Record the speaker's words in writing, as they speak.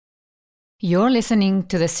You're listening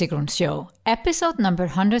to The Sigrun Show, episode number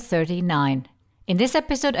 139. In this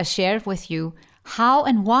episode, I share with you how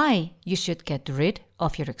and why you should get rid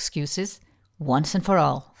of your excuses once and for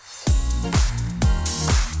all.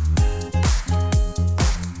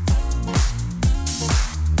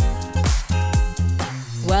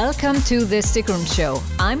 Welcome to The Sigrun Show.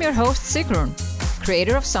 I'm your host, Sigrun,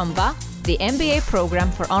 creator of SUMBA, the MBA program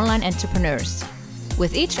for online entrepreneurs.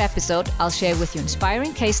 With each episode, I'll share with you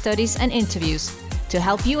inspiring case studies and interviews to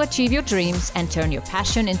help you achieve your dreams and turn your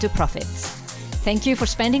passion into profits. Thank you for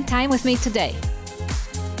spending time with me today.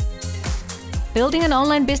 Building an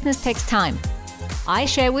online business takes time. I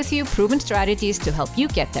share with you proven strategies to help you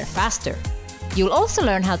get there faster. You'll also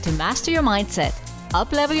learn how to master your mindset,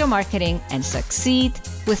 up-level your marketing, and succeed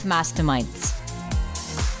with masterminds.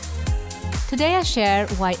 Today I share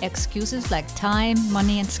why excuses like time,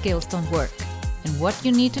 money, and skills don't work, and what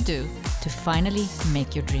you need to do to finally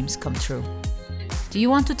make your dreams come true. Do you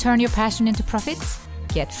want to turn your passion into profits?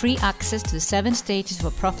 Get free access to the 7 stages of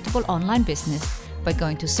a profitable online business by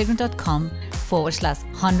going to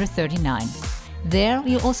sigrun.com/139. There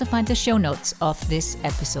you'll also find the show notes of this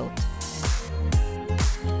episode.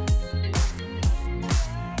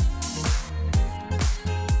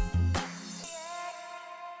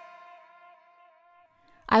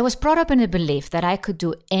 I was brought up in the belief that I could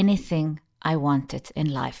do anything I wanted in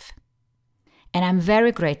life. And I'm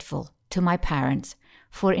very grateful to my parents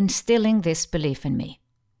for instilling this belief in me.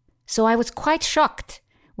 So I was quite shocked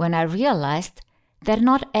when I realized that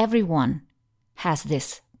not everyone has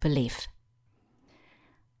this belief.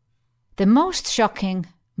 The most shocking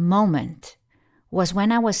moment was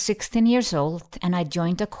when I was 16 years old and I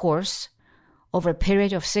joined a course over a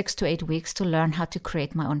period of 6 to 8 weeks to learn how to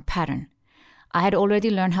create my own pattern. I had already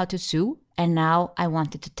learned how to sew, and now I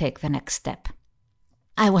wanted to take the next step.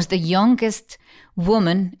 I was the youngest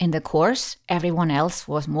woman in the course. Everyone else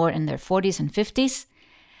was more in their 40s and 50s.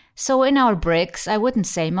 So in our breaks, I wouldn't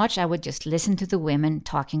say much. I would just listen to the women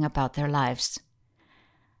talking about their lives.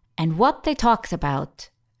 And what they talked about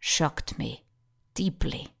shocked me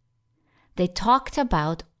deeply. They talked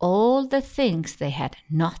about all the things they had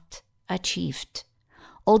not achieved,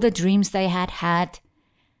 all the dreams they had had,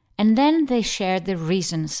 and then they shared the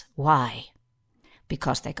reasons why.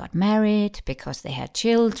 Because they got married, because they had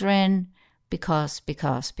children, because.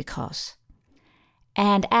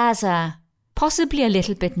 And as a possibly a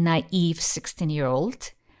little bit naive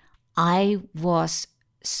 16-year-old, I was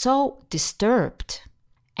so disturbed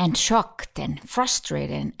and shocked and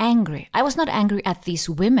frustrated and angry. I was not angry at these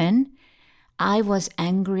women. I was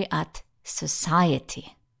angry at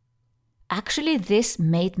society. Actually, this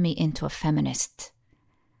made me into a feminist.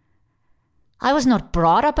 I was not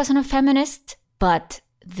brought up as a feminist, but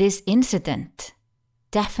this incident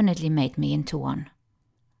definitely made me into one.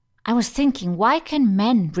 I was thinking, why can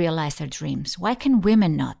men realize their dreams? Why can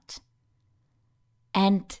women not?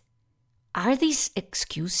 And are these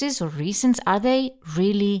excuses or reasons, are they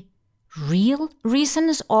really real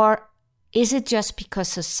reasons, or is it just because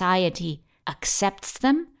society accepts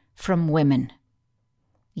them from women?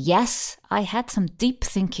 Yes, I had some deep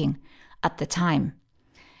thinking at the time.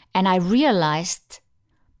 And I realized,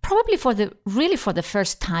 probably for the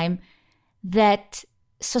first time, that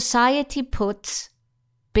society puts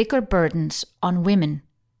bigger burdens on women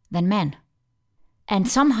than men. And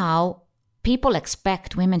somehow people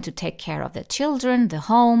expect women to take care of their children, the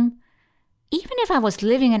home. Even if I was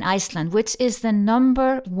living in Iceland, which is the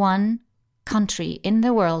number 1 country in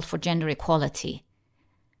the world for gender equality,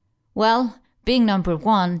 well, being number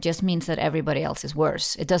 1 just means that everybody else is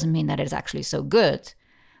worse. It doesn't mean that it's actually so good.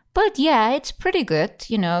 But yeah, it's pretty good.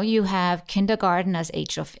 You know, you have kindergarten as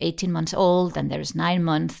age of 18 months old, and there's 9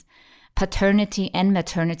 months paternity and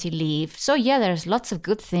maternity leave. So yeah, there's lots of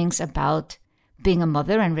good things about being a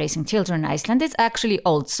mother and raising children in Iceland. It's actually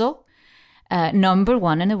also number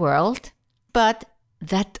 1 in the world. But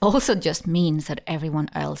that also just means that everyone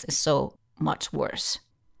else is so much worse.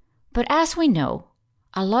 But as we know,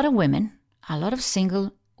 a lot of women, a lot of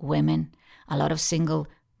single women, a lot of single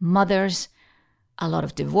mothers, a lot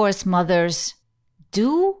of divorced mothers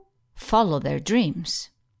do follow their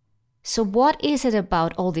dreams. So what is it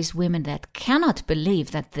about all these women that cannot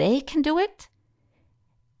believe that they can do it?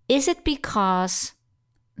 Is it because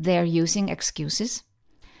they're using excuses?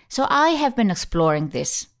 So I have been exploring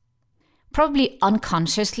this, probably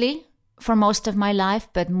unconsciously for most of my life,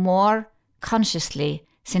 but more consciously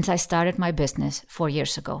since I started my business 4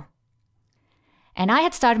 years ago. And I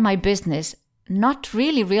had started my business not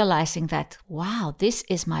really realizing that, wow, this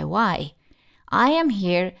is my why. I am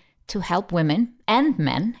here to help women and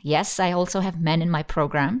men. Yes, I also have men in my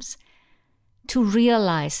programs to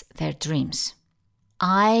realize their dreams.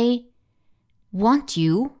 I want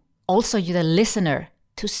you, also you the listener,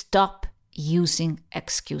 to stop using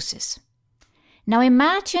excuses. Now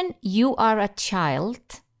imagine you are a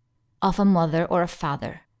child of a mother or a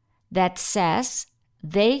father that says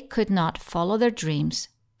they could not follow their dreams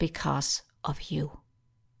because of you.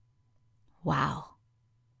 Wow.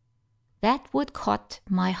 That would cut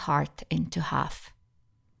my heart into half.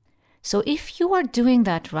 So if you are doing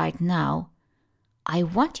that right now, I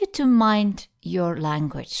want you to mind your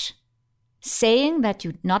language. Saying that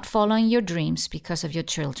you're not following your dreams because of your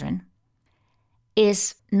children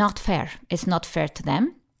is not fair. It's not fair to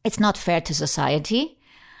them. It's not fair to society.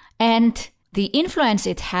 And the influence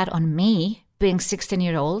it had on me, being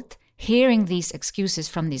 16-year-old, hearing these excuses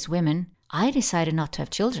from these women, I decided not to have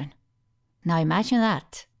children. Now imagine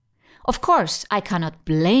that. Of course, I cannot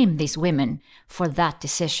blame these women for that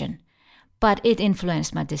decision, but it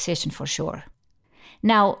influenced my decision for sure.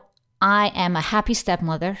 Now, I am a happy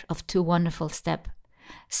stepmother of 2 wonderful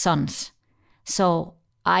stepsons, so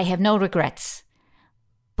I have no regrets.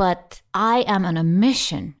 But I am on a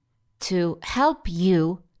mission to help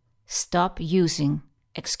you stop using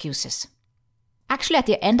excuses. Actually, at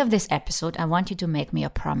the end of this episode, I want you to make me a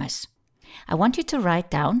promise. I want you to write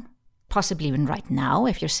down, possibly even right now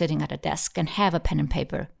if you're sitting at a desk and have a pen and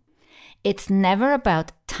paper. It's never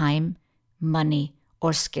about time, money,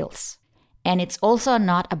 or skills. And it's also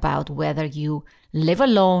not about whether you live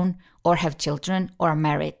alone or have children or are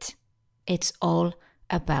married. It's all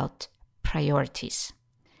about priorities.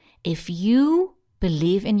 If you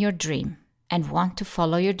believe in your dream and want to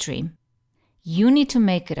follow your dream, you need to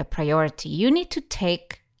make it a priority. You need to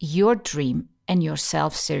take your dream and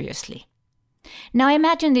yourself seriously. Now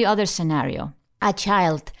imagine the other scenario, a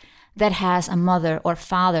child that has a mother or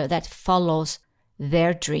father that follows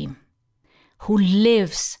their dream, who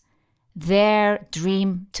lives their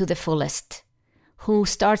dream to the fullest, who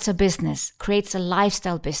starts a business, creates a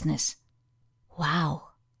lifestyle business. Wow,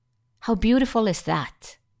 how beautiful is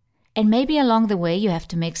that? And maybe along the way you have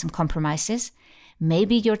to make some compromises.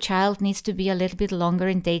 Maybe your child needs to be a little bit longer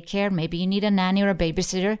in daycare. Maybe you need a nanny or a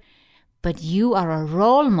babysitter. But you are a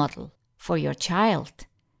role model for your child.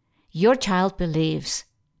 Your child believes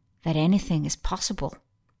that anything is possible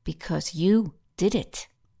because you did it,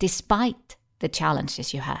 despite the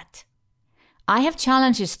challenges you had. I have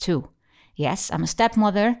challenges too. Yes, I'm a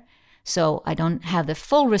stepmother, so I don't have the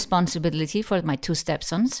full responsibility for my 2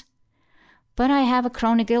 stepsons. But I have a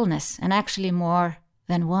chronic illness, and actually more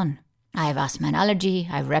than one. I have asthma and allergy,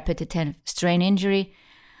 I have repetitive strain injury.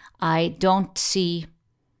 I don't see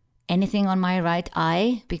anything on my right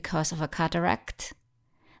eye because of a cataract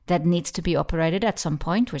that needs to be operated at some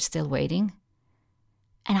point. We're still waiting.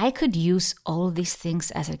 And I could use all these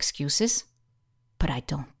things as excuses, but I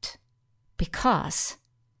don't. Because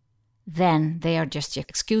then they are just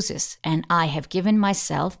excuses, and I have given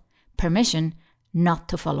myself permission not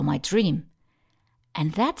to follow my dream.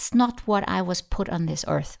 And that's not what I was put on this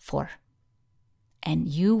earth for. And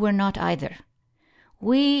you were not either.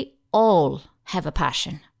 We all have a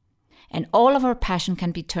passion, and all of our passion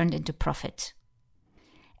can be turned into profit.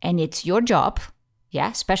 And it's your job,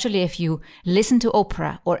 especially if you listen to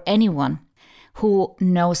Oprah or anyone who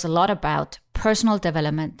knows a lot about personal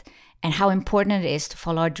development and how important it is to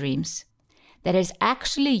follow our dreams, that is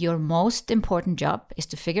actually your most important job is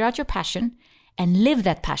to figure out your passion and live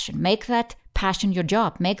that passion. Make that passion your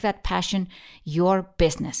job. Make that passion your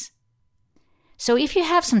business. So if you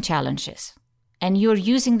have some challenges and you're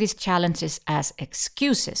using these challenges as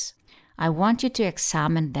excuses, I want you to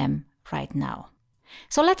examine them right now.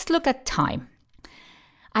 So let's look at time.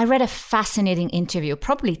 I read a fascinating interview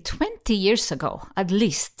probably 20 years ago, at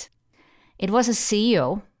least. It was a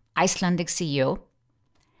CEO, Icelandic CEO,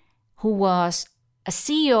 who was a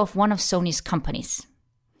CEO of one of Sony's companies.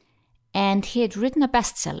 And he had written a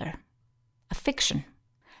bestseller, a fiction,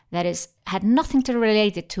 that is, had nothing to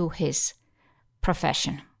relate it to his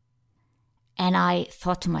profession. And I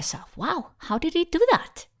thought to myself, wow, how did he do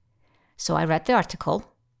that? So I read the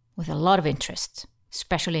article with a lot of interest,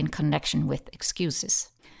 especially in connection with excuses.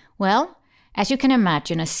 Well, as you can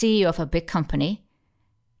imagine, a CEO of a big company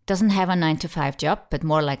doesn't have a 9-to-5 job, but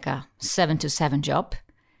more like a 7-to-7 job.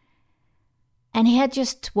 And he had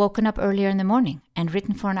just woken up earlier in the morning and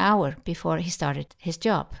written for an hour before he started his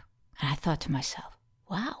job. And I thought to myself,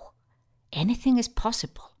 wow, anything is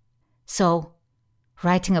possible. So,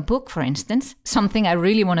 writing a book, for instance, something I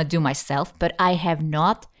really want to do myself, but I have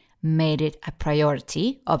not made it a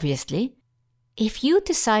priority, obviously. If you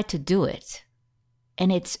decide to do it,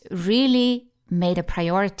 and it's really made a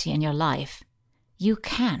priority in your life, you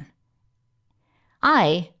can.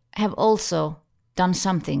 I have also done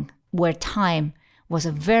something where time was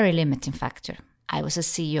a very limiting factor. I was a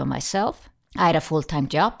CEO myself. I had a full-time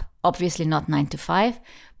job, obviously not 9 to 5,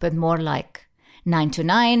 but more like 9 to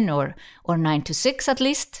 9 or 9 to 6 at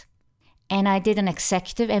least. And I did an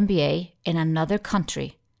executive MBA in another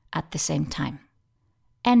country at the same time.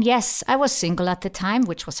 And yes, I was single at the time,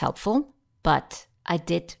 which was helpful, but I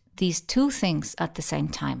did these two things at the same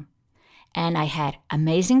time. And I had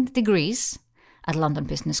amazing degrees at London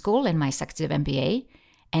Business School in my executive MBA.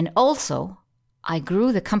 And also, I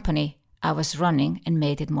grew the company I was running and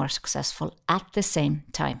made it more successful at the same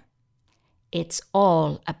time. It's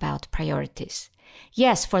all about priorities.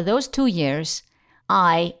 Yes, for those 2 years,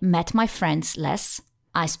 I met my friends less.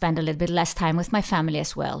 I spent a little bit less time with my family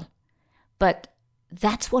as well. But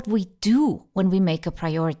that's what we do when we make a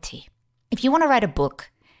priority. If you want to write a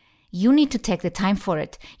book, you need to take the time for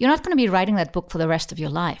it. You're not going to be writing that book for the rest of your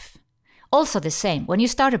life. Also the same, when you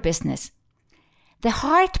start a business, the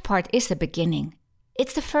hard part is the beginning.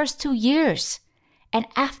 It's the first 2 years. And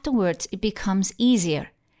afterwards, it becomes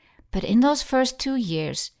easier. But in those first 2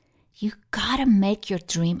 years, you gotta make your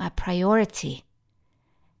dream a priority.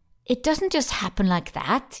 It doesn't just happen like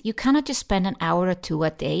that. You cannot just spend an hour or two a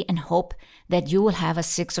day and hope that you will have a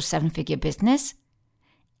 6 or 7 figure business.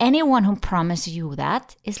 Anyone who promises you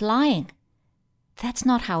that is lying. That's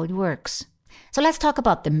not how it works. So let's talk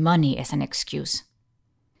about the money as an excuse.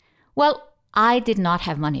 Well, I did not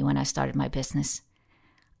have money when I started my business.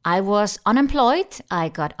 I was unemployed, I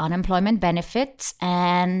got unemployment benefits,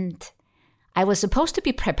 and I was supposed to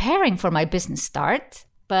be preparing for my business start,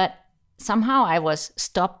 but somehow I was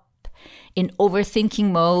stopped in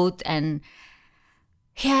overthinking mode and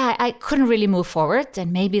I couldn't really move forward.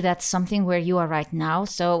 And maybe that's something where you are right now.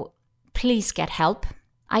 So please get help.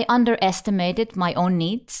 I underestimated my own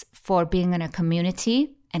needs for being in a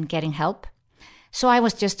community and getting help. So I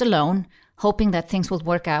was just alone, hoping that things would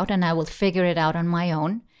work out and I would figure it out on my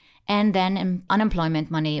own. And then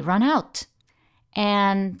unemployment money ran out.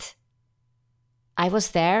 And I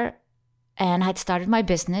was there and I'd started my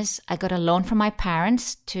business. I got a loan from my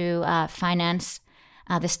parents to finance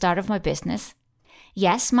the start of my business.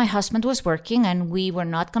 Yes, my husband was working and we were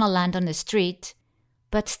not going to land on the street,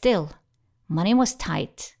 but still, money was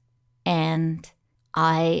tight and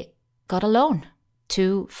I got a loan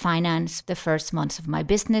to finance the first months of my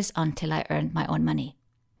business until I earned my own money.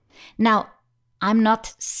 Now, I'm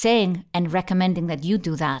not saying and recommending that you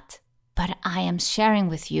do that, but I am sharing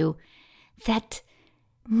with you that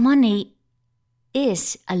money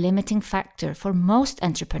is a limiting factor for most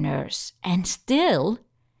entrepreneurs, and still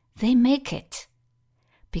they make it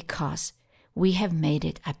because we have made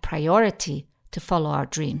it a priority to follow our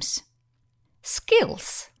dreams.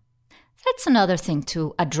 Skills. That's another thing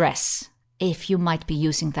to address if you might be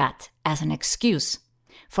using that as an excuse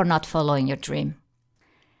for not following your dream.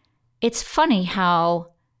 It's funny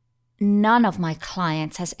how none of my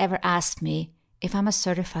clients has ever asked me if I'm a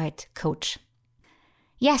certified coach.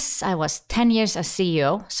 Yes, I was 10 years as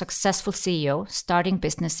CEO, successful CEO, starting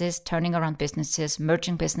businesses, turning around businesses,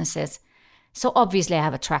 merging businesses. So obviously I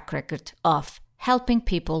have a track record of helping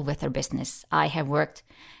people with their business. I have worked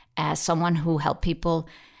as someone who helped people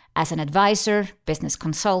as an advisor, business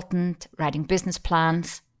consultant, writing business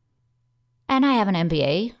plans. And I have an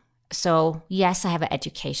MBA. So yes, I have an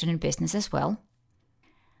education in business as well.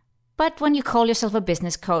 But when you call yourself a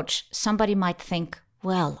business coach, somebody might think,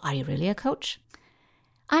 well, are you really a coach?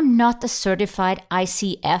 I'm not a certified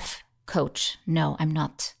ICF coach. No, I'm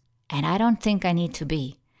not. And I don't think I need to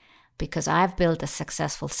be, because I've built a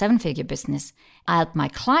successful 7-figure business. I help my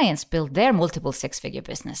clients build their multiple 6-figure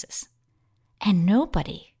businesses. And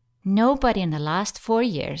nobody in the last 4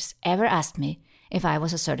 years ever asked me if I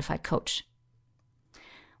was a certified coach.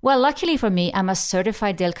 Well, luckily for me, I'm a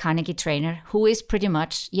certified Dale Carnegie trainer who is pretty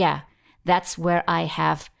much, that's where I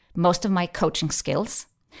have most of my coaching skills.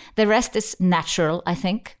 The rest is natural, I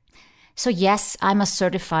think. So yes, I'm a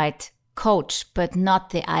certified coach, but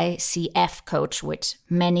not the ICF coach, which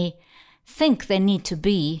many think they need to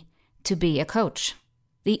be a coach.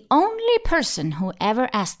 The only person who ever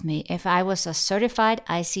asked me if I was a certified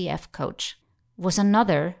ICF coach was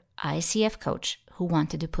another ICF coach who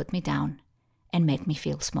wanted to put me down and make me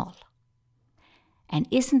feel small. And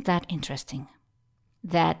isn't that interesting?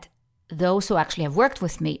 That those who actually have worked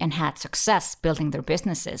with me and had success building their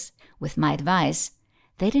businesses with my advice,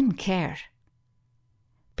 they didn't care.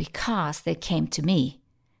 Because they came to me,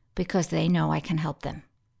 because they know I can help them.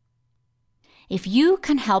 If you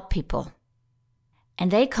can help people,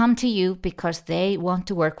 and they come to you because they want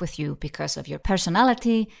to work with you because of your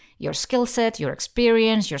personality, your skill set, your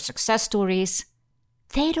experience, your success stories,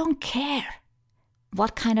 they don't care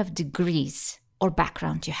what kind of degrees or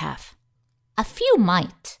background you have. A few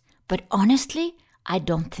might, but honestly, I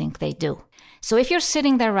don't think they do. So if you're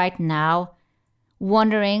sitting there right now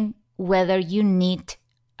wondering whether you need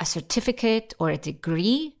a certificate or a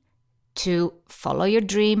degree to follow your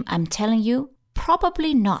dream, I'm telling you,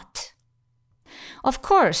 probably not. Of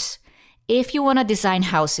course, if you want to design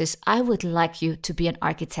houses, I would like you to be an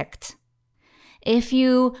architect. If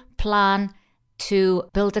you plan to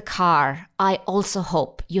build a car, I also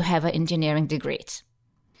hope you have an engineering degree.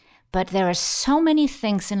 But there are so many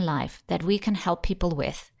things in life that we can help people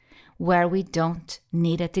with where we don't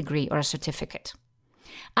need a degree or a certificate.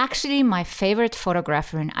 Actually, my favorite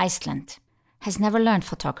photographer in Iceland has never learned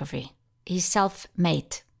photography. He's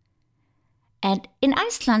self-made. And in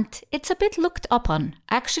Iceland, it's a bit looked upon.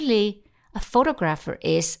 Actually, a photographer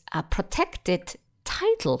is a protected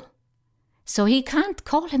title. So he can't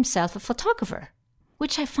call himself a photographer,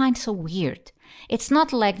 which I find so weird. It's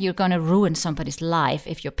not like you're going to ruin somebody's life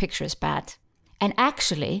if your picture is bad. And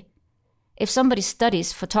actually, if somebody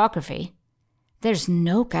studies photography, there's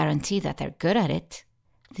no guarantee that they're good at it.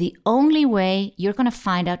 The only way you're going to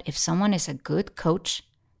find out if someone is a good coach,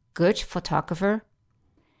 good photographer,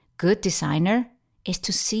 good designer is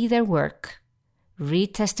to see their work,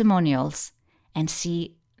 read testimonials, and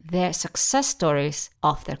see their success stories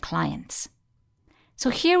of their clients. So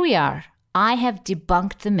here we are. I have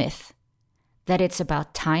debunked the myth that it's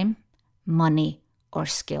about time, money, or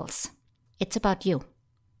skills. It's about you.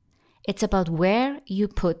 It's about where you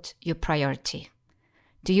put your priority.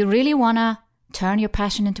 Do you really want to turn your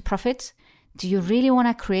passion into profits? Do you really want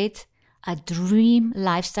to create a dream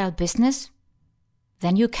lifestyle business?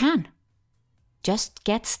 Then you can. Just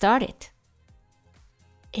get started.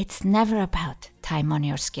 It's never about time,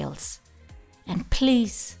 money, or skills. And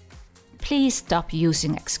please stop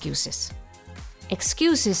using excuses.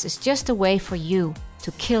 Excuses is just a way for you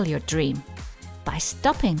to kill your dream. By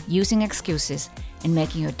stopping using excuses and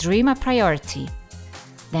making your dream a priority,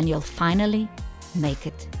 then you'll finally make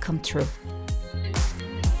it come true.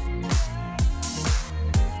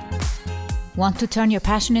 Want to turn your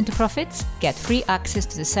passion into profits? Get free access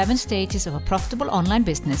to the 7 stages of a profitable online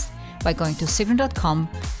business by going to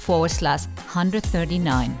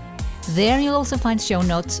sigrun.com/139. There you'll also find show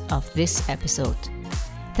notes of this episode.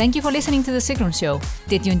 Thank you for listening to The Sigrun Show.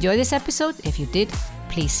 Did you enjoy this episode? If you did,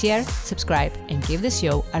 please share, subscribe, and give the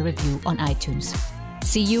show a review on iTunes.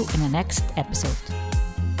 See you in the next episode.